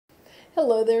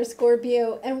Hello there,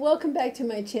 Scorpio, and welcome back to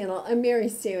my channel. I'm Mary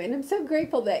Sue, and I'm so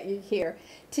grateful that you're here.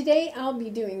 Today, I'll be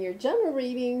doing your general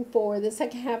reading for the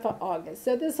second half of August.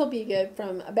 So this will be good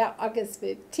from about August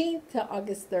 15th to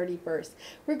August 31st.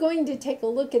 We're going to take a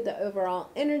look at the overall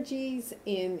energies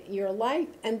in your life,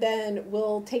 and then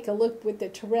we'll take a look with the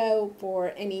tarot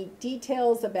for any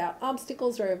details about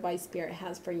obstacles or advice Spirit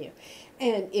has for you.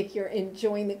 And if you're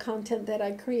enjoying the content that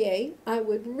I create, I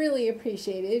would really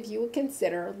appreciate it if you would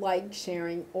consider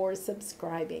sharing, or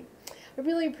subscribing. I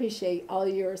really appreciate all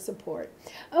your support.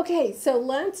 Okay, so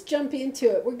let's jump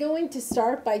into it. We're going to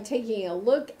start by taking a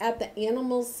look at the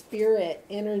animal spirit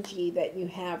energy that you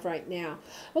have right now.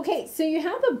 Okay, so you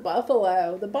have the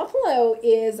buffalo. The buffalo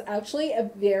is actually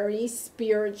a very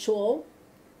spiritual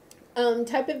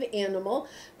type of animal.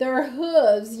 Their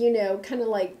hooves, kind of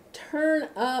like turn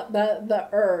up the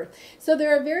earth. So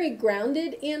they're a very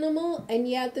grounded animal, and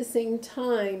yet at the same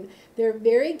time, they're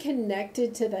very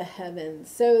connected to the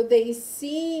heavens. So they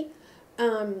see,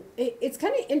 it's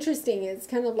kind of interesting. It's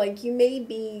kind of like you may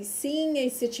be seeing a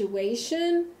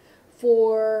situation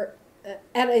for,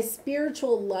 at a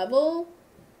spiritual level.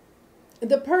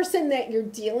 The person that you're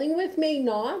dealing with may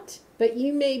not, but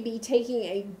you may be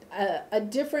taking a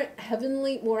different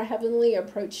more heavenly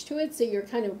approach to it. So you're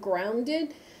kind of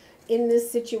grounded in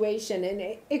this situation. And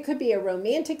it could be a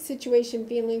romantic situation,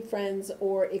 family, friends,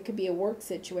 or it could be a work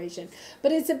situation.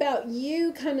 But it's about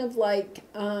you kind of like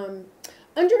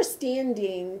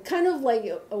understanding, kind of like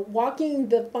walking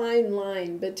the fine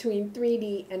line between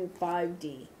 3D and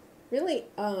 5D. Really,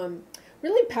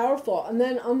 really powerful. And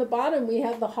then on the bottom, we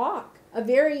have the hawk. A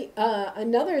very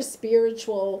another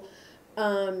spiritual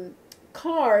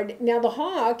card. Now the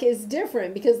hawk is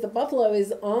different because the buffalo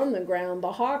is on the ground.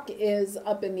 The hawk is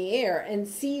up in the air and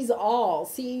sees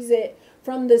it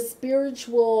from the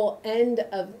spiritual end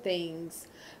of things.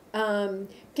 Can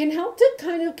help to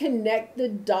kind of connect the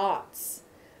dots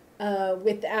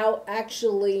without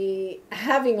actually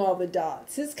having all the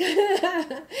dots. It's kind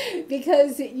of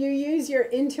because you use your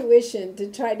intuition to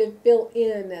try to fill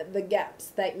in the gaps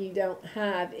that you don't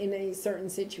have in a certain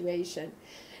situation.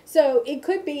 So it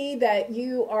could be that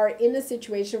you are in a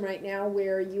situation right now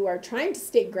where you are trying to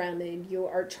stay grounded. You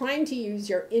are trying to use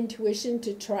your intuition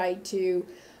to try to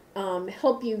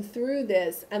help you through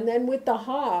this. And then with the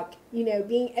hawk,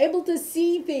 being able to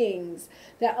see things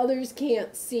that others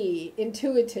can't see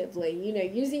intuitively,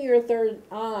 using your third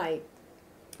eye,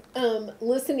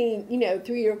 listening,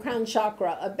 through your crown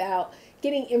chakra about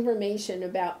getting information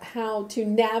about how to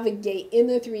navigate in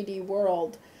the 3D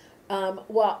world.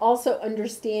 While also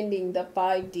understanding the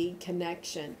 5D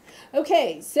connection.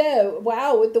 Okay, so,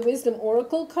 wow, with the Wisdom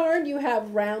Oracle card, you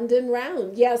have round and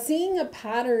round. Yeah, seeing a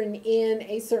pattern in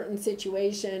a certain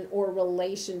situation or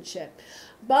relationship.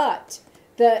 But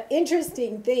the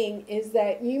interesting thing is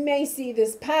that you may see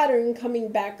this pattern coming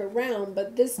back around,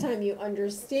 but this time you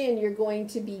understand you're going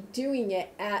to be doing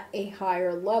it at a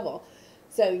higher level.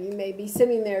 So you may be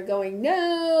sitting there going,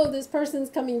 no, this person's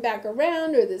coming back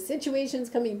around, or the situation's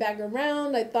coming back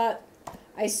around. I thought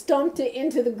I stomped it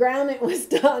into the ground, it was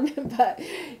done, but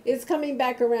it's coming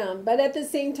back around. But at the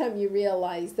same time, you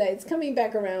realize that it's coming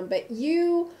back around, but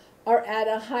you are at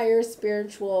a higher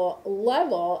spiritual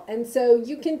level. And so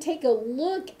you can take a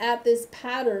look at this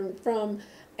pattern from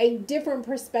a different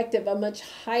perspective, a much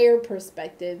higher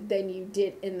perspective than you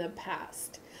did in the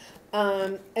past.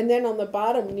 And then on the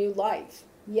bottom, new life.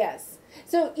 Yes.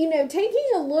 So, taking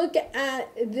a look at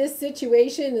this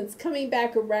situation, it's coming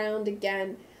back around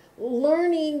again,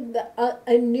 learning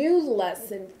a new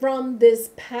lesson from this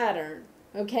pattern.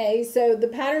 Okay, so the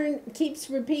pattern keeps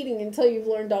repeating until you've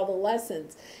learned all the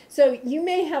lessons. So you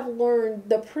may have learned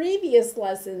the previous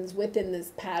lessons within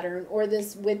this pattern, or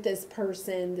with this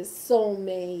person, this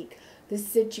soulmate, the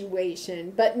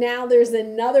situation, but now there's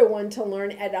another one to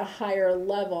learn at a higher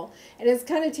level, and it's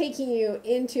kind of taking you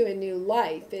into a new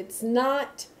life. It's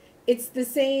the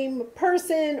same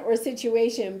person or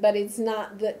situation, but it's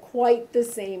not quite the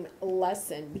same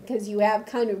lesson because you have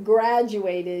kind of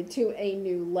graduated to a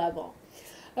new level.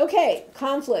 Okay,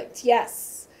 conflict,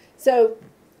 yes. So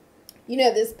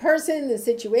this person, this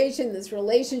situation, this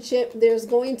relationship, there's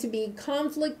going to be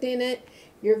conflict in it.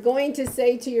 You're going to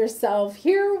say to yourself,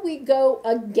 here we go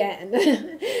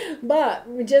again.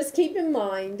 But just keep in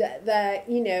mind that,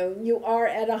 you are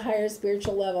at a higher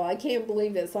spiritual level. I can't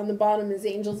believe this. On the bottom is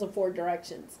angels of 4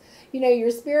 directions. Your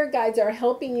spirit guides are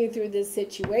helping you through this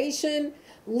situation.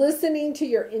 Listening to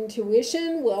your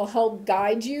intuition will help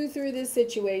guide you through this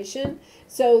situation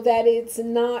so that it's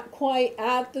not quite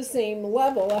at the same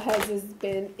level as has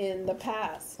been in the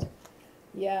past.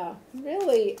 Yeah,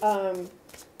 really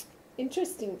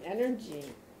interesting energy.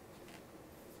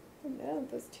 Oh no,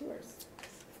 those two are...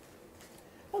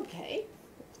 Okay,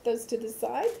 those to the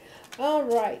side. All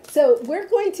right, so we're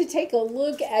going to take a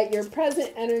look at your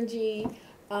present energy,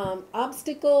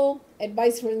 obstacle,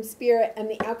 advice from spirit, and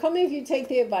the outcome if you take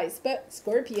the advice. But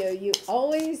Scorpio, you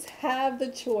always have the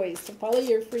choice to follow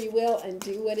your free will and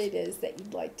do what it is that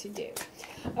you'd like to do.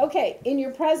 Okay, in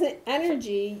your present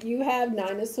energy, you have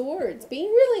Nine of Swords, being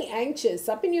really anxious,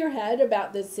 up in your head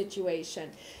about this situation.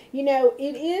 You know,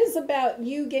 it is about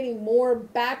you getting more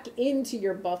back into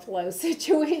your buffalo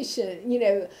situation, you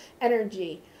know,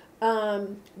 energy.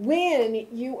 When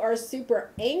you are super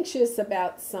anxious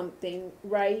about something,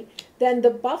 right, then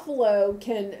the buffalo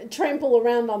can trample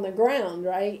around on the ground,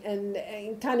 right, and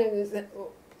kind of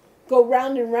go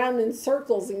round and round in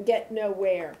circles and get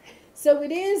nowhere. So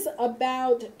it is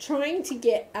about trying to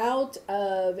get out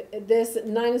of this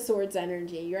Nine of Swords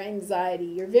energy, your anxiety.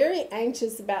 You're very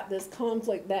anxious about this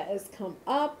conflict that has come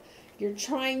up. You're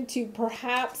trying to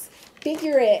perhaps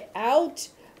figure it out.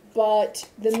 But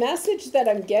the message that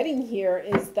I'm getting here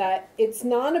is that it's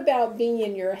not about being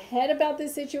in your head about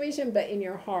this situation, but in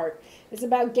your heart. It's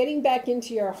about getting back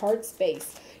into your heart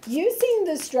space. Using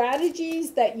the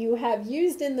strategies that you have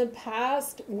used in the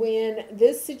past when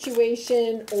this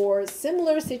situation or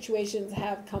similar situations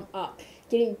have come up.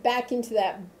 Getting back into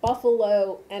that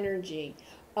buffalo energy.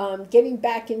 Getting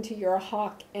back into your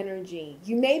hawk energy.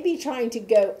 You may be trying to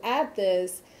go at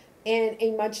this in a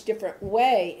much different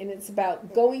way, and it's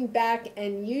about going back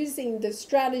and using the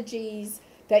strategies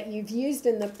that you've used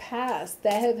in the past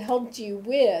that have helped you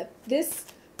with this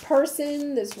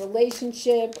person, this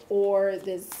relationship, or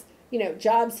this, you know,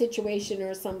 job situation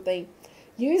or something.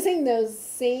 Using those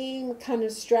same kind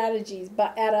of strategies,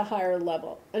 but at a higher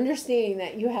level, understanding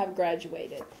that you have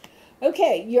graduated.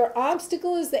 Okay, your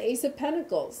obstacle is the Ace of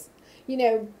Pentacles. You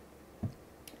know,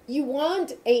 you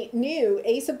want a new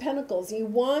Ace of Pentacles. You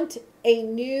want a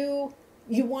new,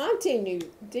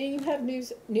 do you have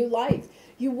new life?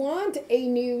 You want a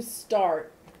new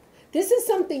start. This is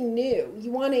something new.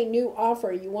 You want a new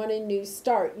offer. You want a new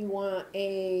start. You want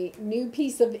a new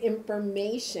piece of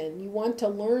information. You want to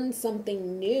learn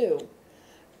something new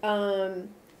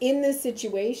in this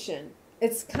situation.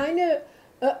 It's kind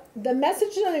of, the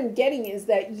message that I'm getting is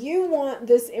that you want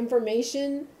this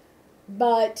information,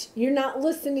 but you're not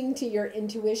listening to your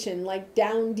intuition, like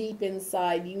down deep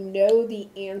inside. You know the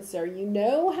answer. You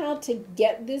know how to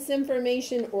get this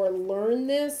information or learn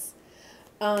this,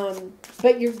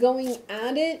 but you're going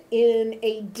at it in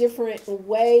a different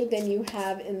way than you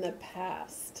have in the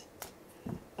past.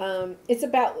 It's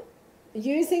about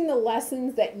using the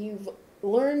lessons that you've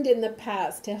learned in the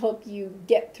past to help you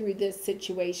get through this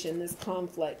situation, this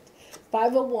conflict.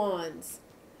 Five of Wands.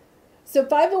 So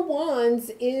Five of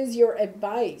Wands is your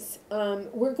advice.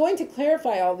 We're going to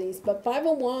clarify all these, but Five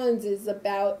of Wands is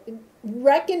about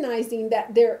recognizing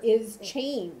that there is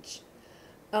change.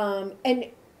 And,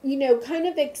 you know, kind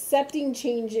of accepting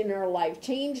change in our life.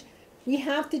 Change, we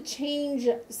have to change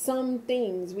some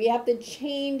things. We have to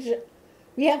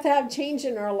have change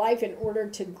in our life in order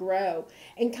to grow.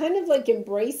 And kind of like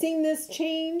embracing this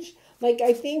change. Like,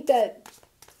 I think that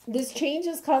this change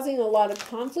is causing a lot of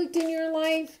conflict in your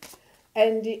life.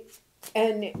 And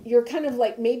you're kind of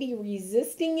like maybe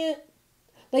resisting it.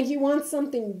 Like you want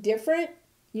something different.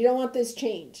 You don't want this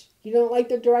change. You don't like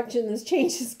the direction this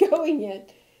change is going in.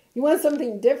 You want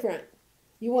something different.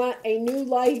 You want a new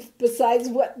life besides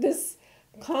what this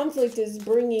conflict is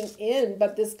bringing in.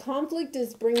 But this conflict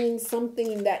is bringing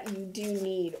something that you do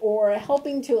need, or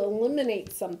helping to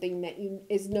eliminate something that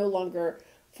is no longer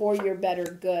for your better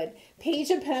good.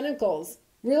 Page of Pentacles.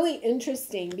 Really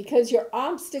interesting, because your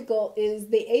obstacle is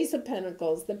the Ace of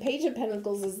Pentacles. The Page of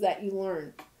Pentacles is that you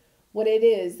learn what it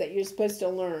is that you're supposed to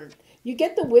learn. You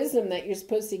get the wisdom that you're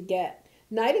supposed to get.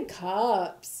 Knight of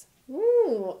Cups.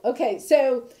 Ooh, okay,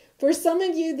 so for some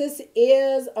of you, this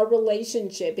is a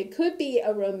relationship. It could be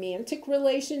a romantic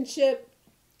relationship.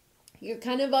 You're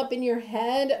kind of up in your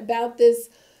head about this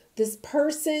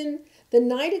person. The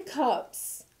Knight of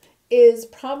Cups is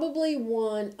probably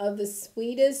one of the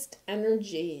sweetest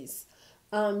energies.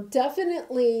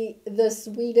 Definitely the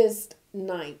sweetest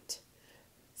knight.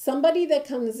 Somebody that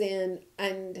comes in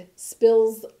and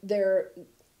spills their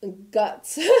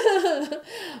guts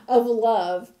of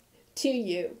love to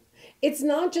you. It's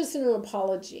not just an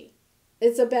apology.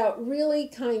 It's about really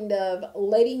kind of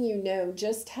letting you know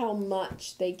just how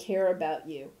much they care about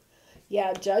you.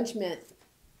 Yeah, Judgment.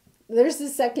 There's a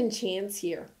second chance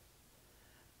here.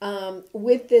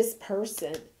 With this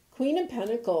person. Queen of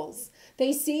Pentacles.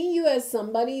 They see you as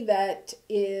somebody that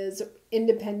is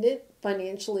independent,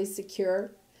 financially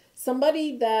secure.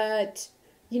 Somebody that,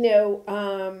 you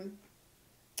know,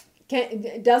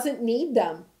 doesn't need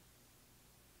them.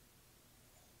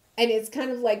 And it's kind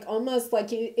of like almost like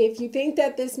if you think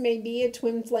that this may be a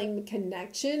twin flame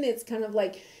connection, it's kind of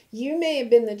like you may have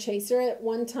been the chaser at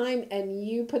one time and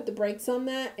you put the brakes on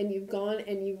that and you've gone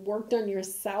and you've worked on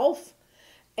yourself.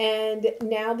 And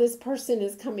now this person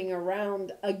is coming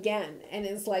around again. And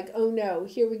it's like, oh no,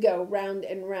 here we go, round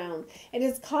and round. And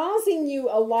it's causing you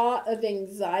a lot of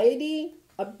anxiety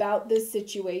about this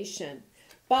situation.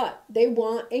 But they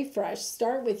want a fresh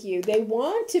start with you. They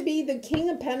want to be the King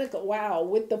of Pentacles. Wow,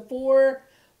 with the Four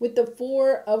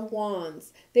of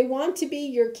Wands. They want to be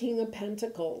your King of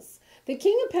Pentacles. The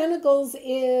King of Pentacles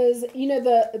is, you know,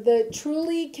 the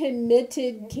truly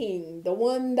committed king, the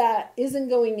one that isn't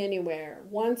going anywhere,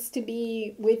 wants to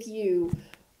be with you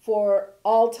for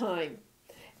all time.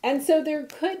 And so there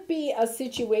could be a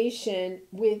situation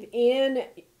within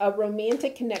a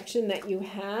romantic connection that you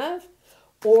have,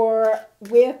 or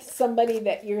with somebody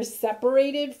that you're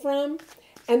separated from,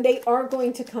 and they are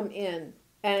going to come in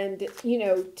and, you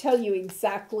know, tell you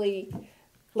exactly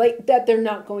like that they're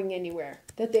not going anywhere,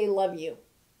 that they love you,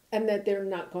 and that they're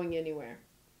not going anywhere.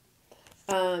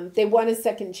 They want a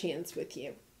second chance with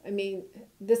you. I mean,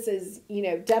 this is, you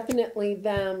know, definitely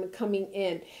them coming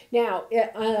in. Now,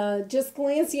 just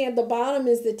glancing at the bottom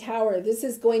is the Tower. This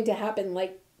is going to happen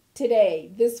like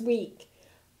today, this week.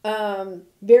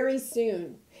 Very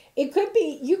soon. It could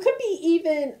be, you could be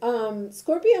even,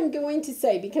 Scorpio, I'm going to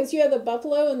say, because you have the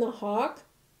Buffalo and the Hawk,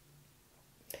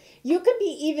 you could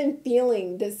be even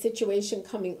feeling this situation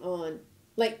coming on,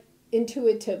 like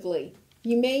intuitively.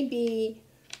 You may be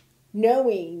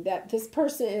knowing that this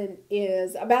person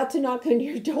is about to knock on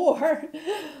your door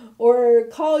or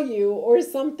call you or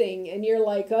something, and you're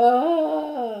like,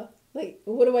 oh, like,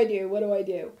 what do I do? What do I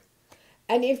do?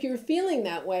 And if you're feeling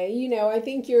that way, you know, I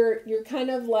think you're kind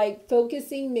of like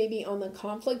focusing maybe on the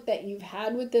conflict that you've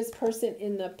had with this person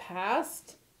in the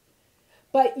past.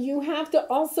 But you have to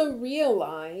also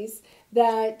realize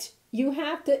that you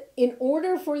have to, in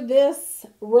order for this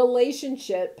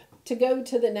relationship to go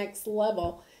to the next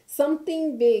level,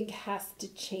 something big has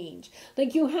to change.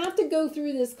 Like, you have to go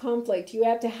through this conflict. You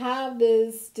have to have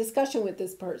this discussion with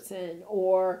this person,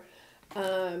 or,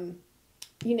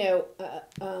 you know,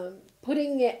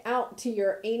 putting it out to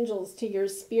your angels, to your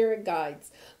spirit guides.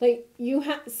 Like, you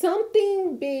have,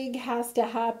 something big has to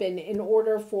happen in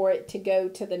order for it to go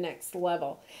to the next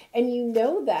level. And you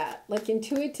know that, like,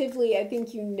 intuitively, I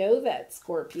think you know that,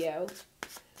 Scorpio.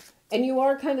 And you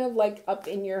are kind of like up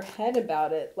in your head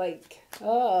about it. Like,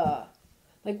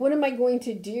 like, what am I going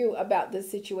to do about this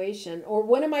situation? Or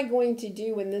what am I going to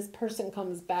do when this person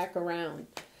comes back around?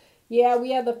 Yeah,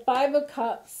 we have the Five of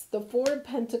Cups, the Four of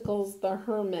Pentacles, the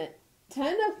Hermit,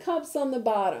 10 of Cups on the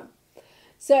bottom.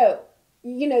 So,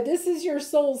 you know, this is your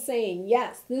soul saying,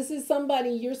 yes, this is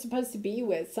somebody you're supposed to be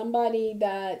with, somebody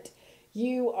that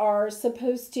you are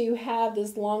supposed to have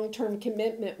this long-term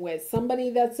commitment with, somebody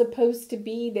that's supposed to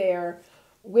be there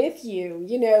with you,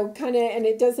 you know, kind of, and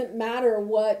it doesn't matter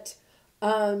what,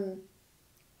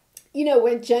 you know,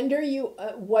 what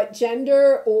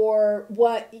gender or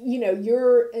what, you know,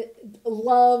 your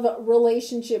love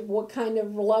relationship, what kind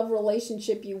of love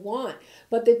relationship you want.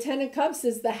 But the 10 of Cups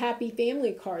is the happy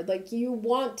family card. Like, you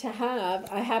want to have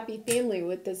a happy family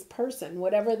with this person,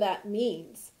 whatever that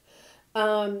means.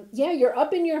 Yeah, you're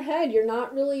up in your head. You're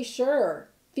not really sure.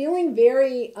 Feeling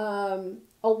very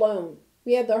alone.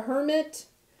 We have the Hermit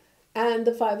and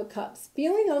the Five of Cups.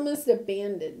 Feeling almost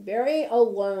abandoned, very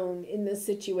alone in this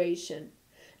situation.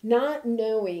 Not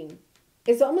knowing.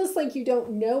 It's almost like you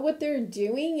don't know what they're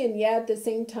doing, and yet at the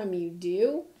same time you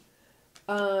do.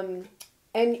 And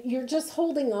you're just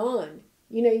holding on.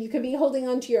 You know, you could be holding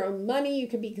on to your own money. You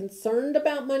could be concerned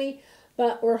about money,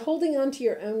 or holding on to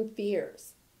your own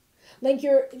fears. Like,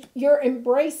 you're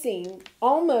embracing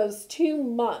almost too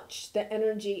much the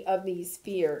energy of these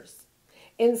fears,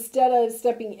 instead of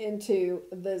stepping into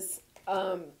this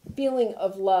feeling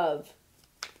of love.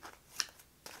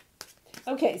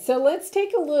 Okay, so let's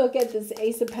take a look at this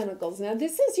Ace of Pentacles. Now,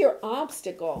 this is your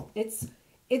obstacle. It's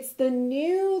the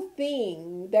new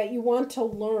thing that you want to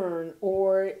learn,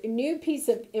 or a new piece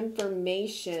of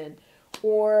information,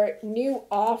 or new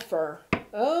offer.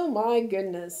 Oh my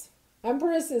goodness.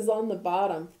 Empress is on the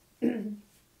bottom.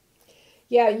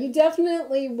 Yeah, you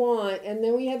definitely want, and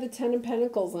then we have the 10 of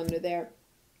Pentacles under there.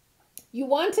 You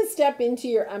want to step into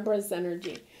your Empress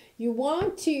energy. You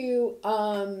want to,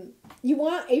 you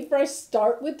want a fresh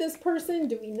start with this person.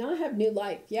 Do we not have new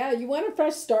life? Yeah, you want a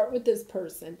fresh start with this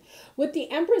person. With the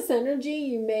Empress energy,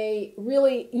 you may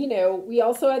really, you know, we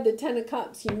also had the 10 of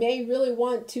Cups. You may really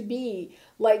want to be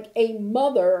like a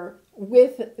mother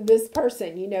with this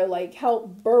person, you know, like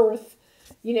help birth,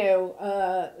 you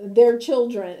know, their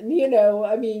children, you know,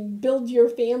 I mean, build your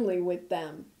family with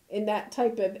them in that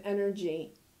type of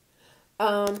energy.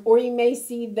 Or you may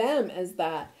see them as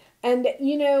that. And,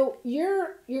 you know,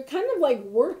 you're kind of like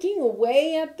working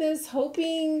away at this,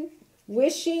 hoping,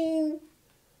 wishing,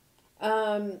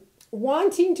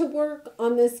 wanting to work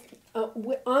on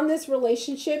this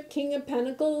relationship. King of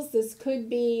Pentacles. This could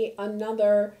be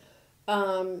another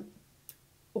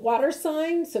water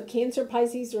sign, so Cancer,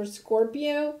 Pisces, or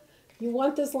Scorpio. You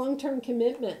want this long-term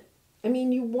commitment. I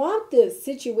mean, you want this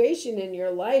situation in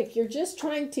your life. You're just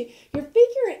trying to,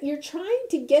 you're trying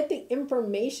to get the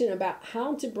information about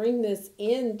how to bring this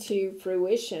into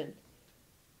fruition.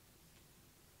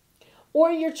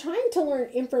 Or you're trying to learn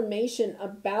information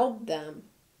about them.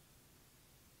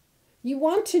 You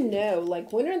want to know,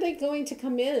 like, when are they going to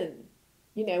come in?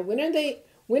 You know, when am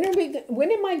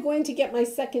I going to get my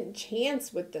second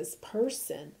chance with this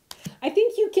person? I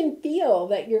think you can feel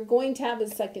that you're going to have a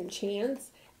second chance,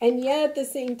 and yet at the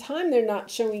same time, they're not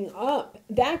showing up.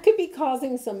 That could be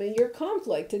causing some of your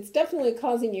conflict. It's definitely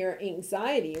causing your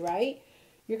anxiety, right?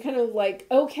 You're kind of like,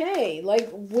 okay, like,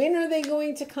 when are they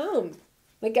going to come?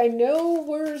 Like, I know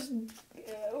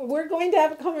we're going to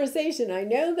have a conversation. I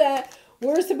know that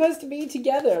we're supposed to be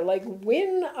together. Like,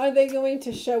 when are they going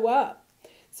to show up?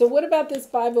 So what about this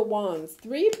Five of Wands?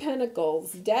 Three of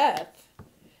Pentacles, Death,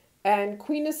 and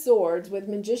Queen of Swords with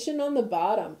Magician on the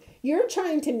bottom. You're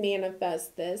trying to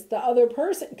manifest this. The other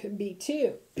person could be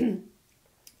too.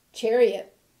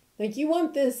 Chariot. Like, you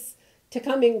want this to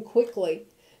come in quickly.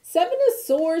 Seven of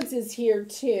Swords is here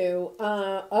too.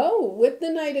 With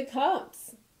the Knight of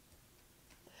Cups.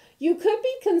 You could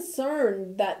be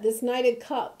concerned that this Knight of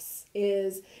Cups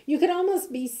is, you could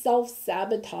almost be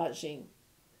self-sabotaging.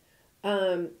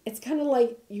 It's kind of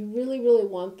like you really, really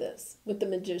want this with the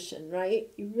Magician, right?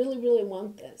 You really, really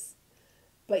want this,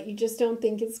 but you just don't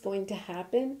think it's going to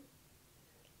happen.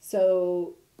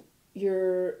 So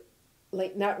you're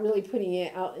like not really putting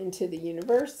it out into the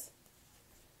universe.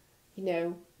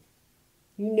 You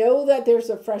know that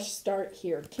there's a fresh start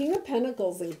here. King of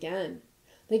Pentacles again.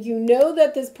 Like, you know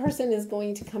that this person is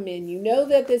going to come in. You know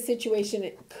that this situation,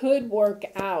 it could work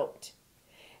out.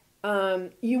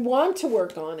 You want to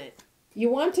work on it. You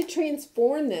want to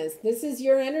transform this. This is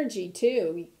your energy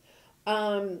too.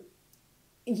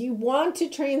 You want to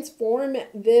transform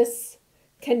this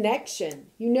connection.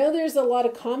 You know there's a lot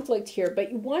of conflict here,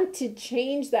 but you want to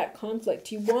change that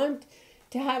conflict. You want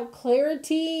to have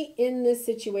clarity in this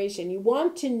situation. You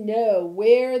want to know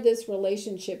where this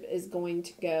relationship is going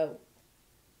to go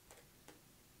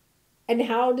and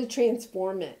how to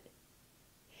transform it.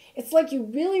 It's like you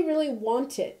really, really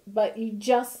want it, but you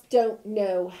just don't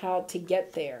know how to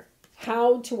get there,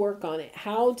 how to work on it,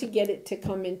 how to get it to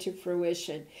come into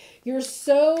fruition. You're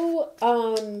so,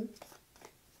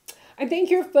 I think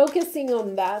you're focusing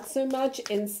on that so much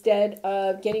instead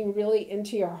of getting really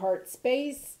into your heart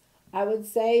space, I would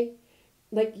say.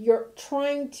 Like, you're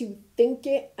trying to think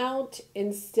it out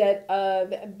instead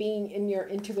of being in your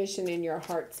intuition, in your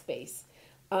heart space.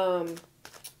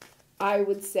 I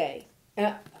would say.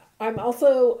 I'm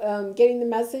also getting the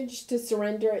message to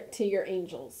surrender it to your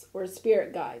angels or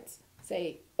spirit guides.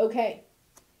 Say, okay,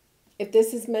 if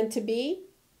this is meant to be,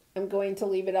 I'm going to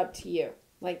leave it up to you.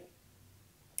 Like,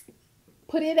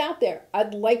 put it out there.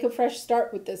 I'd like a fresh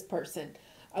start with this person.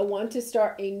 I want to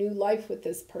start a new life with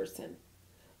this person.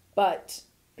 But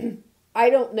I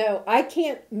don't know. I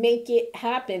can't make it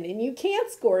happen. And you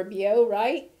can't, Scorpio,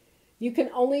 right? You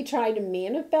can only try to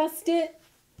manifest it.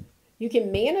 You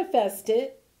can manifest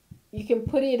it. You can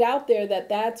put it out there that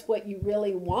that's what you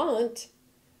really want.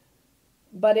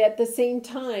 But at the same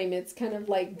time, it's kind of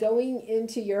like going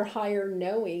into your higher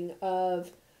knowing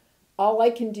of, all I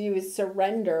can do is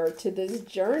surrender to this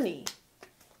journey.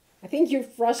 I think you're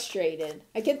frustrated.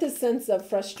 I get this sense of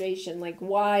frustration. Like,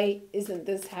 why isn't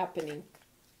this happening?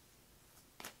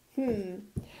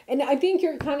 And I think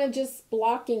you're kind of just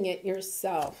blocking it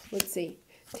yourself. Let's see.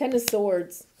 Ten of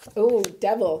Swords. Oh,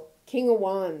 Devil. King of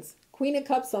Wands. Queen of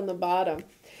Cups on the bottom.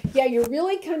 Yeah, you're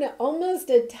really kind of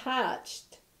almost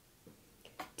attached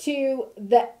to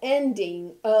the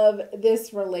ending of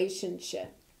this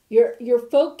relationship. You're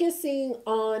focusing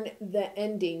on the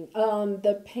ending, on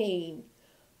the pain,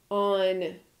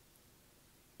 on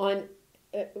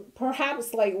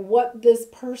perhaps like what this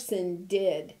person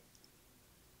did.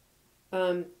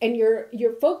 And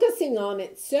you're focusing on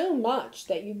it so much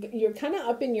that you're kind of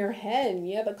up in your head and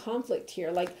you have a conflict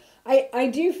here. Like, I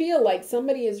do feel like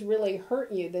somebody has really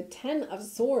hurt you. The Ten of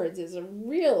Swords is a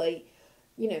really,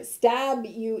 stab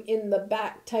you in the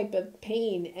back type of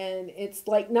pain. And it's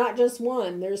like not just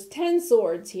one, there's 10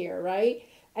 swords here, right?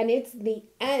 And it's the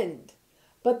end.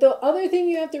 But the other thing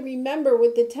you have to remember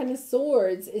with the Ten of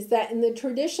Swords is that in the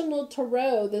traditional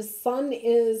tarot, the sun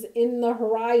is in the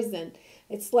horizon.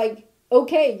 It's like,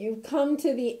 okay, you've come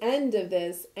to the end of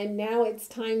this, and now it's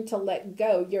time to let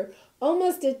go. You're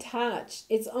almost attached.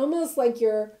 It's almost like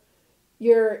you're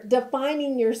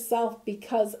defining yourself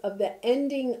because of the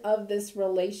ending of this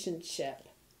relationship.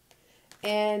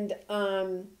 And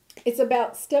it's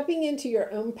about stepping into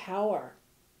your own power.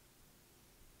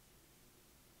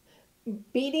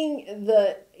 Beating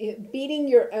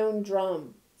your own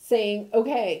drum, saying,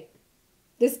 okay,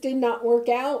 this did not work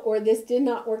out, or this did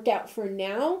not work out for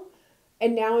now,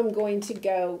 and now I'm going to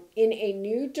go in a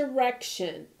new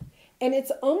direction. And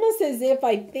it's almost as if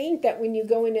I think that when you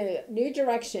go in a new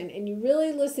direction and you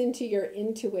really listen to your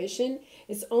intuition,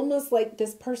 it's almost like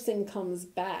this person comes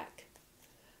back.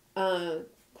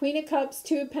 Queen of Cups,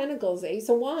 Two of Pentacles, Ace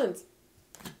of Wands,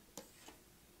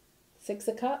 Six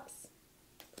of Cups.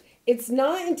 It's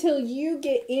not until you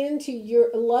get into your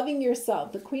loving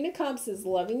yourself. The Queen of Cups is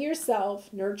loving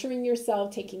yourself, nurturing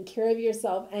yourself, taking care of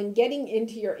yourself, and getting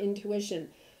into your intuition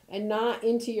and not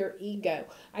into your ego.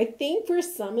 I think for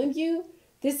some of you,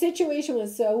 this situation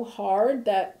was so hard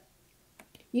that,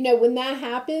 when that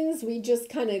happens, we just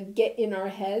kind of get in our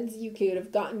heads. You could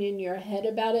have gotten in your head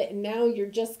about it, and now you're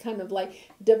just kind of like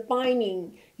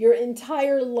defining your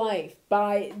entire life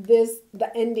by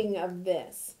the ending of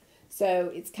this.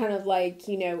 So it's kind of like,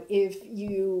 if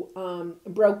you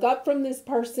broke up from this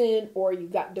person or you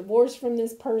got divorced from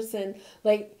this person,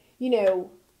 like,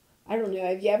 I don't know,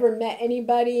 have you ever met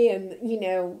anybody and,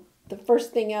 the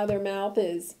first thing out of their mouth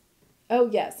is, oh,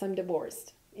 yes, I'm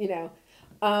divorced,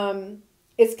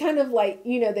 It's kind of like,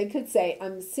 they could say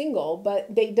I'm single,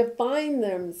 but they define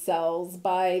themselves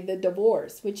by the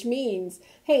divorce, which means,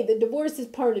 hey, the divorce is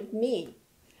part of me.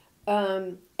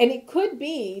 And it could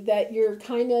be that you're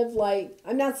kind of like,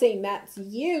 I'm not saying that's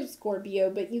you,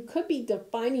 Scorpio, but you could be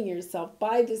defining yourself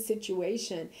by the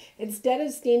situation instead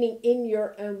of standing in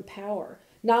your own power,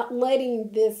 not letting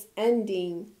this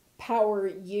ending power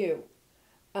you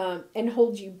and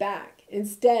hold you back.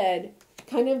 Instead,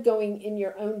 kind of going in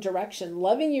your own direction,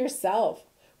 loving yourself,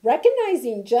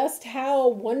 recognizing just how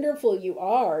wonderful you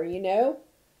are,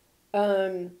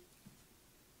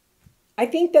 I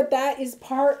think that is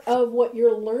part of what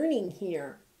you're learning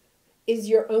here, is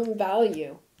your own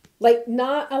value. Like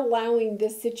not allowing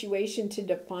this situation to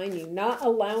define you, not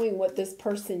allowing what this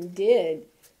person did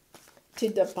to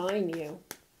define you.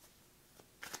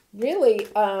 Really,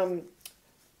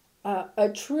 a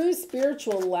true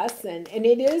spiritual lesson. And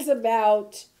it is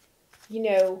about, you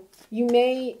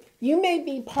may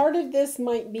be part of this,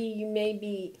 you may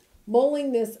be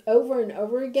mulling this over and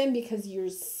over again because you're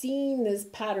seeing this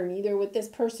pattern either with this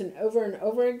person over and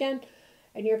over again,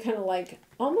 and you're kind of like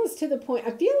almost to the point,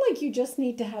 I feel like you just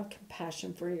need to have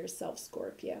compassion for yourself,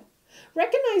 Scorpio.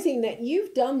 Recognizing that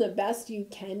you've done the best you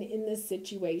can in this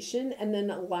situation, and then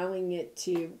allowing it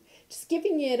to, just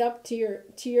giving it up to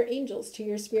your angels, to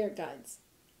your spirit guides.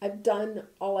 I've done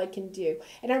all I can do.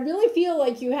 And I really feel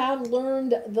like you have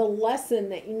learned the lesson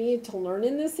that you needed to learn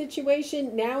in this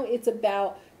situation. Now it's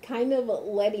about kind of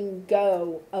letting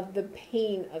go of the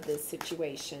pain of this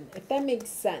situation, if that makes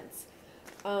sense.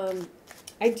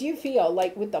 I do feel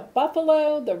like with the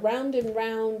buffalo, the round and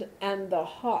round, and the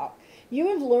hawk, you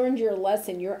have learned your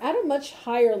lesson. You're at a much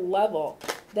higher level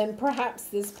than perhaps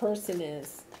this person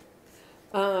is.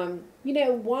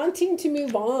 Wanting to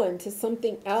move on to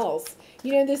something else.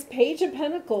 This Page of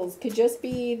Pentacles could just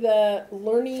be the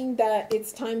learning that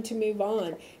it's time to move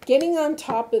on. Getting on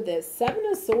top of this. Seven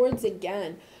of Swords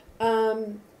again.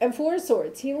 And Four of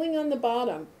Swords. Healing on the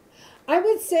bottom. I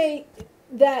would say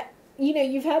that,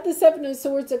 you've had the Seven of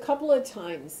Swords a couple of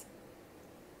times.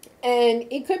 And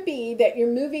it could be that you're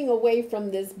moving away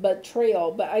from this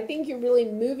betrayal. But I think you're really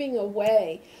moving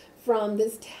away from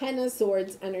this Ten of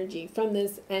Swords energy, from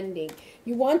this ending.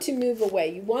 You want to move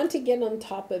away. You want to get on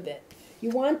top of it. You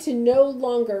want to no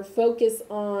longer focus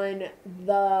on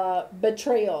the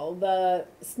betrayal, the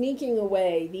sneaking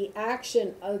away, the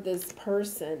action of this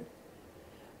person.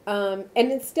 And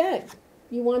instead,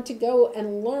 you want to go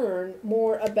and learn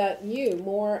more about you,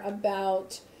 more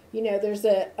about, there's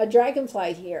a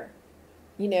dragonfly here,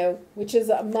 which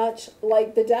is much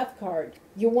like the Death card.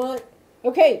 You want,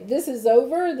 okay, this is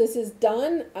over. This is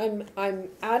done. I'm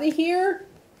out of here.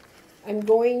 I'm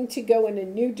going to go in a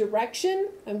new direction.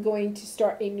 I'm going to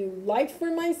start a new life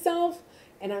for myself.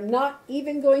 And I'm not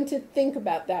even going to think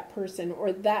about that person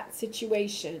or that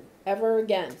situation ever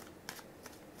again.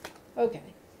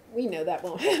 Okay. we know that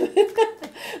won't happen.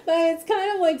 But it's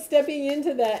kind of like stepping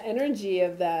into that energy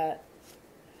of that.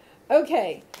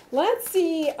 Okay, let's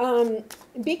see.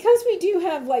 Because we do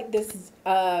have like this,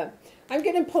 I'm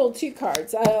going to pull 2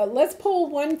 cards. Let's pull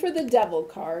one for the Devil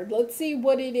card. Let's see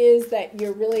what it is that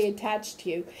you're really attached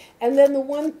to. And then the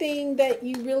one thing that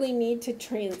you really need to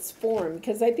transform,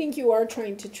 because I think you are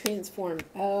trying to transform.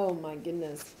 Oh my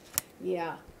goodness.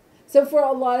 Yeah. So for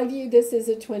a lot of you, this is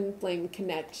a twin flame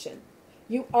connection.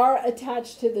 You are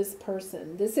attached to this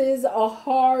person. This is a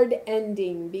hard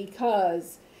ending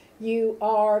because you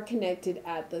are connected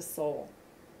at the soul.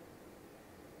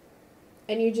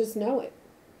 And you just know it.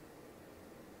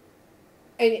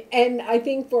 And I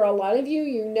think for a lot of you,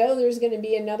 you know there's going to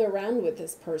be another round with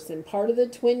this person. Part of the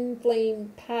twin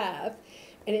flame path.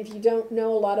 And if you don't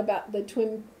know a lot about the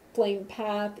twin flame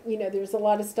path, you know, there's a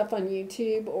lot of stuff on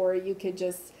YouTube, or you could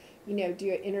just, you know,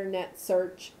 do an internet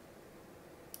search.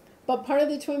 But part of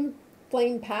the twin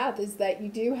flame path is that you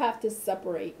do have to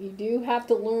separate. You do have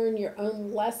to learn your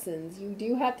own lessons. You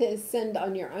do have to ascend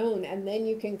on your own, and then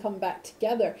you can come back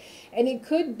together. And it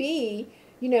could be,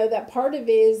 you know, that part of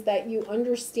it is that you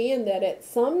understand that at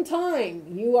some time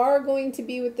you are going to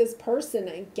be with this person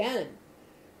again.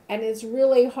 And it's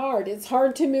really hard. It's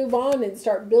hard to move on and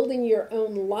start building your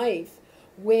own life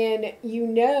when you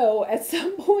know at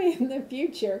some point in the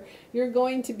future you're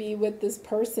going to be with this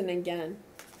person again.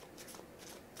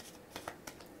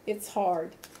 It's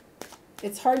hard.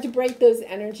 It's hard to break those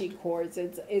energy cords.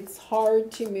 It's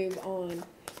hard to move on.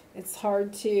 It's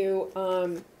hard to,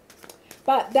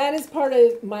 but that is part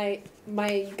of my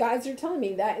guides are telling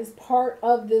me that is part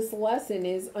of this lesson,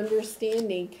 is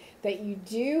understanding that you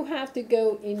do have to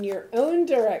go in your own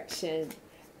direction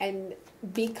and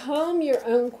become your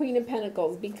own Queen of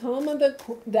Pentacles, become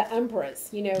the Empress,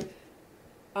 you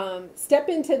know, step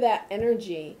into that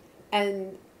energy,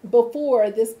 and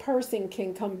before this person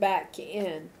can come back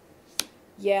in.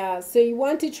 Yeah, so you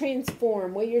want to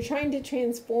transform. What you're trying to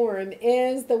transform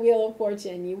is the Wheel of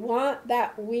Fortune. You want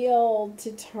that wheel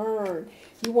to turn.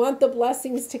 You want the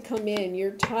blessings to come in.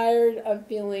 You're tired of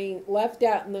feeling left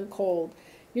out in the cold.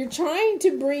 You're trying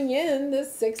to bring in the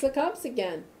 6 of Cups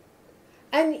again.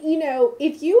 And, you know,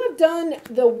 if you have done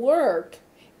the work,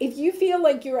 if you feel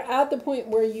like you're at the point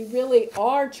where you really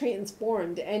are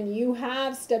transformed and you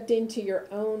have stepped into your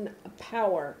own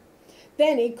power,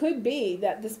 then it could be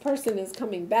that this person is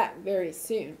coming back very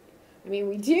soon. I mean,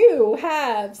 we do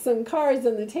have some cards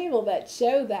on the table that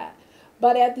show that.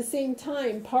 But at the same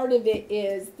time, part of it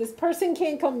is this person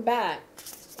can't come back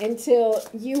until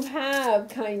you have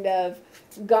kind of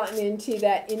gotten into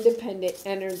that independent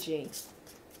energy.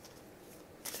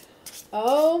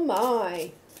 Oh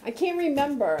my. I can't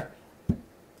remember.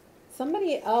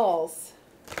 Somebody else,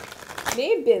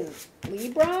 may have been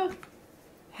Libra,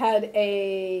 had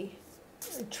a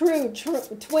true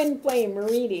twin flame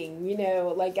reading, you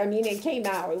know, like, I mean, it came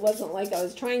out. It wasn't like I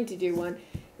was trying to do one.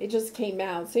 It just came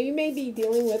out. So you may be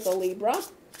dealing with a Libra.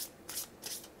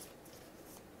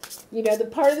 You know, the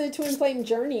part of the twin flame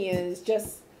journey is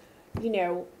just, you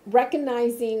know,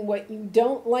 recognizing what you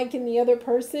don't like in the other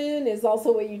person is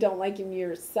also what you don't like in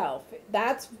yourself.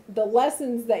 That's the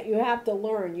lessons that you have to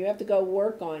learn. You have to go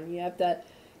work on. You have to,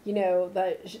 you know,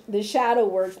 the shadow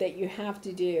work that you have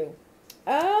to do.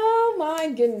 Oh my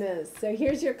goodness. So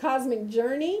here's your cosmic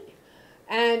journey,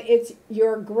 and it's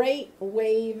your great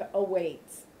wave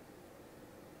awaits.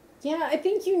 Yeah, I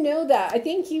think you know that. I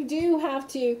think you do have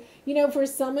to, you know, for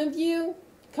some of you,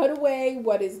 cut away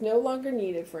what is no longer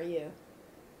needed for you.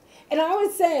 And I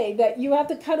would say that you have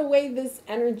to cut away this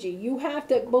energy. You have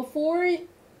to, before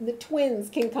the twins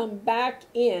can come back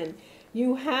in,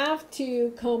 you have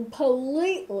to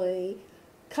completely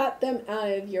cut them out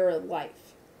of your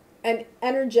life. And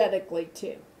energetically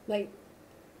too. Like,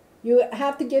 you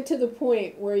have to get to the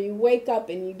point where you wake up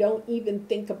and you don't even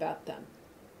think about them.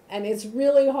 And it's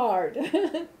really hard.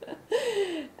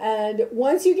 And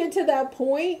once you get to that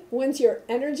point, once your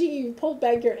energy, you've pulled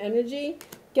back your energy,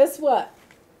 guess what?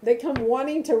 They come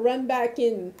wanting to run back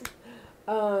in.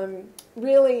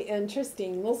 Really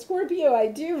interesting. Well, Scorpio, I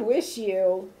do wish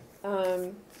you,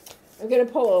 I'm going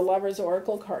to pull a Lover's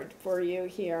Oracle card for you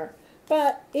here.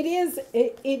 But it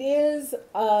is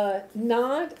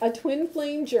not a twin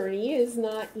flame journey. It is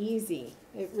not easy.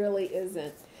 It really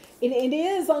isn't. It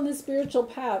is on the spiritual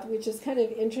path, which is kind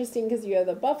of interesting because you have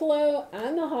the buffalo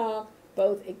and the hawk,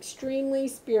 both extremely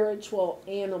spiritual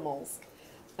animals.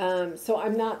 So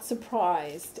I'm not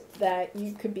surprised that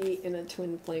you could be in a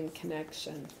twin flame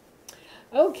connection.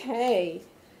 Okay.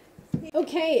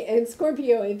 Okay, and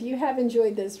Scorpio, if you have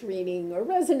enjoyed this reading or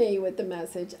resonate with the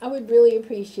message, I would really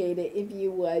appreciate it if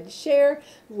you would share,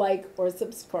 like, or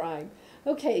subscribe.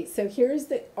 Okay, so here's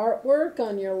the artwork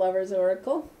on your Lover's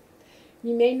Oracle.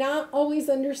 You may not always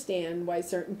understand why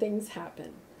certain things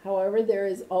happen. However, there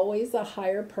is always a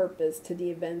higher purpose to the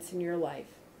events in your life.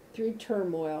 Through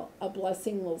turmoil, a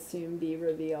blessing will soon be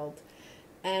revealed.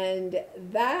 And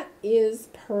that is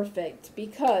perfect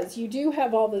because you do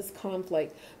have all this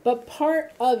conflict. But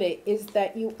part of it is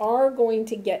that you are going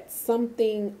to get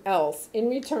something else in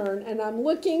return. And I'm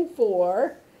looking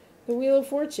for the Wheel of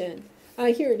Fortune.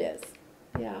 Here it is.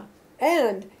 Yeah.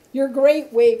 And your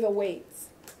great wave awaits.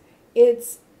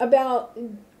 It's about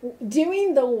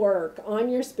doing the work on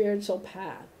your spiritual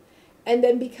path. And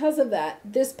then because of that,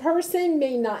 this person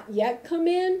may not yet come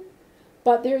in,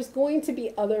 but there's going to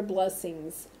be other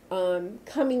blessings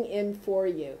coming in for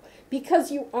you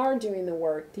because you are doing the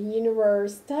work. The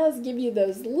universe does give you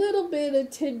those little bit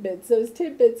of tidbits, those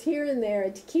tidbits here and there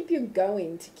to keep you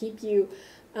going, to keep you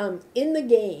in the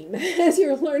game as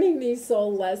you're learning these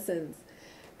soul lessons.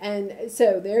 And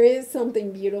so there is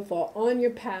something beautiful on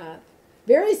your path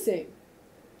very soon,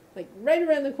 like right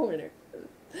around the corner.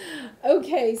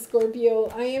 Okay, Scorpio,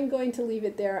 I am going to leave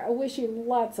it there. I wish you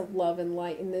lots of love and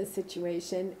light in this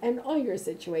situation and all your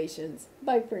situations.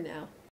 Bye for now.